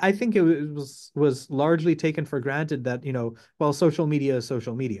I think it was largely taken for granted that, well, social media is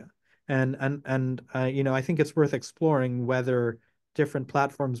social media. I think it's worth exploring whether different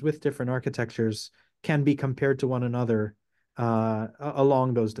platforms with different architectures can be compared to one another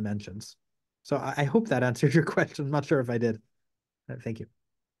along those dimensions. So I hope that answered your question. I'm not sure if I did. Thank you.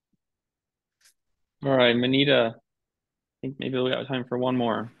 All right, Manita, I think maybe we got time for one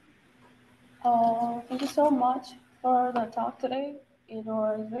more. Thank you so much for the talk today. It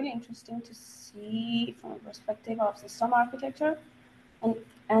was really interesting to see from the perspective of system architecture and,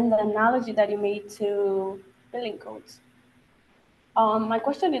 and the analogy that you made to building codes. My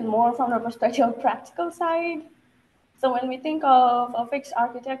question is more from the perspective of practical side. So when we think of a fixed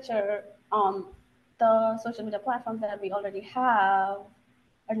architecture, the social media platforms that we already have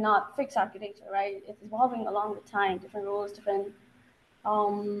are not fixed architecture, right? It's evolving along the time, different rules, different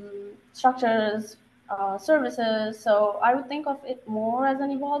structures, services. So I would think of it more as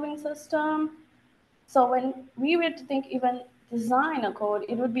an evolving system. So when we were to think even design a code,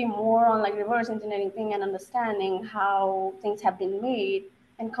 it would be more on like reverse engineering thing and understanding how things have been made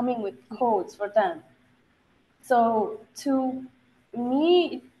and coming with codes for them. So to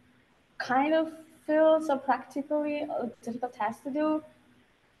me, it kind of feels a practically a difficult task to do,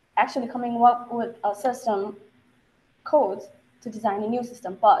 actually coming up with a system codes to design a new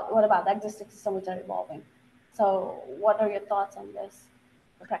system. But what about the existing system which are evolving? So what are your thoughts on this,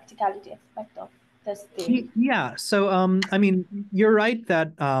 the practicality aspect of this theory? Yeah. So, I mean, you're right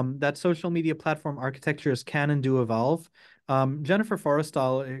that that social media platform architectures can and do evolve. Jennifer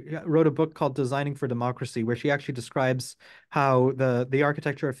Forrestal wrote a book called Designing for Democracy, where she actually describes how the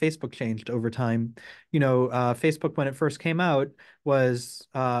architecture of Facebook changed over time. Facebook when it first came out was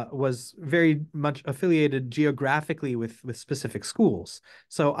very much affiliated geographically with specific schools.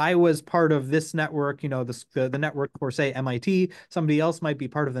 So I was part of this network, the network for, say, MIT. Somebody else might be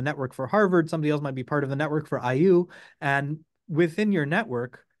part of the network for Harvard. Somebody else might be part of the network for IU. And within your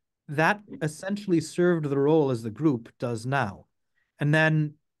network, that essentially served the role as the group does now. And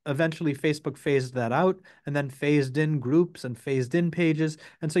then eventually Facebook phased that out and then phased in groups and phased in pages.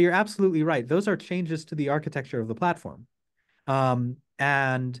 And so you're absolutely right. Those are changes to the architecture of the platform.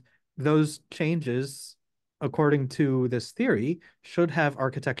 And those changes, according to this theory, should have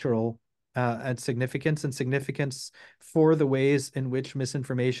architectural and significance for the ways in which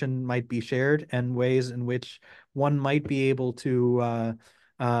misinformation might be shared and ways in which one might be able to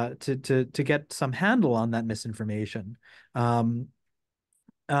get some handle on that misinformation. Now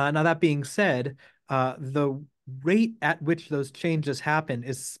that being said, the rate at which those changes happen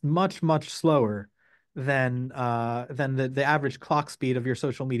is much slower than the average clock speed of your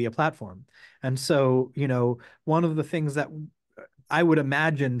social media platform. And so, one of the things that I would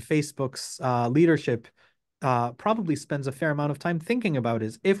imagine Facebook's leadership probably spends a fair amount of time thinking about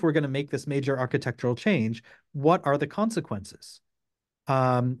is, if we're going to make this major architectural change, what are the consequences?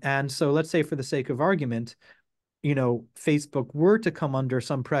 And so let's say, for the sake of argument, Facebook were to come under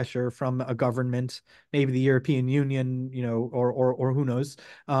some pressure from a government, maybe the European Union, or who knows,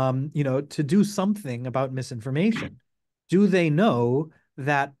 to do something about misinformation. Do they know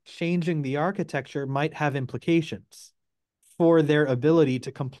that changing the architecture might have implications for their ability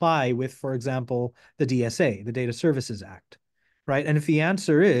to comply with, for example, the DSA, the Data Services Act? Right. And if the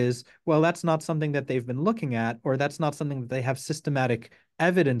answer is, well, that's not something that they've been looking at, or that's not something that they have systematic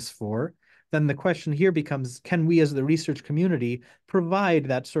evidence for, then the question here becomes, can we as the research community provide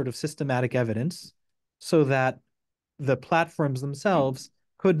that sort of systematic evidence so that the platforms themselves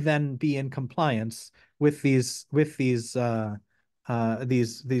could then be in compliance with these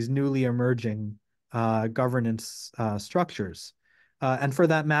newly emerging governance structures? And for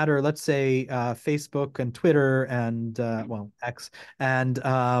that matter, let's say Facebook and Twitter and X and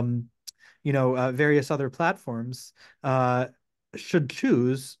various other platforms should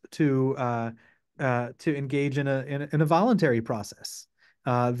choose to engage in a voluntary process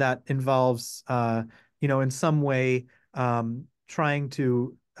that involves in some way trying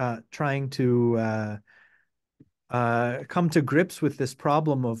to come to grips with this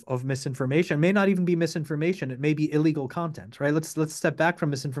problem of misinformation. It may not even be misinformation; it may be illegal content, right? Let's step back from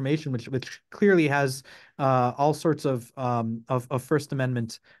misinformation, which clearly has all sorts of First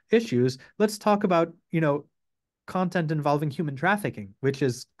Amendment issues. Let's talk about content involving human trafficking, which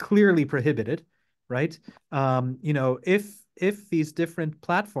is clearly prohibited, right? If these different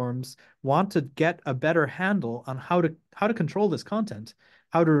platforms want to get a better handle on how to control this content,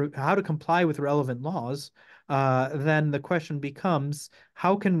 how to comply with relevant laws, then the question becomes,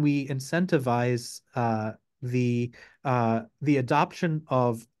 how can we incentivize the adoption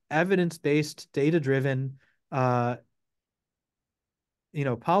of evidence-based, data-driven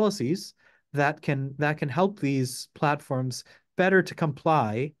policies that can help these platforms better to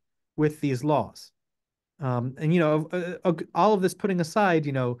comply with these laws. And all of this putting aside,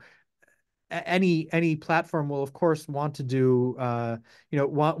 any platform will of course want to do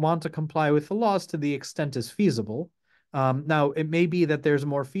want to comply with the laws to the extent as feasible. Now it may be that there's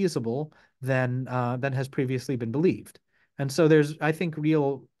more feasible than has previously been believed, and so there's, I think,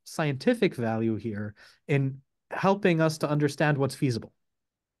 real scientific value here in helping us to understand what's feasible,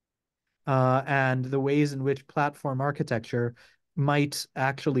 and the ways in which platform architecture might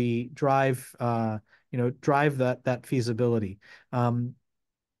actually drive that feasibility.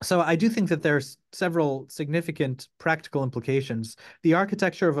 So I do think that there's several significant practical implications. The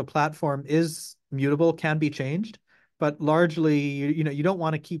architecture of a platform is mutable, can be changed, but largely, you don't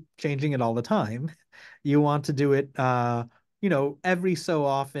want to keep changing it all the time. You want to do it, every so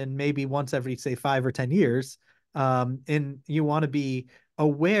often, maybe once every, say, 5 or 10 years. And you want to be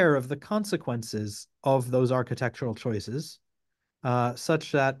aware of the consequences of those architectural choices,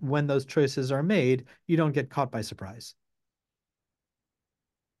 such that when those choices are made, you don't get caught by surprise.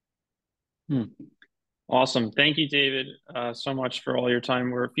 Awesome. Thank you, David, so much for all your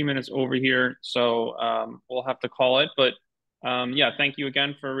time. We're a few minutes over here, so we'll have to call it. But yeah, thank you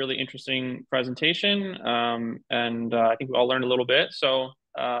again for a really interesting presentation. And I think we all learned a little bit. So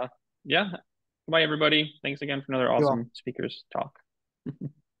yeah, bye, everybody. Thanks again for another awesome speakers talk.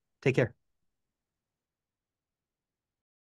 Take care.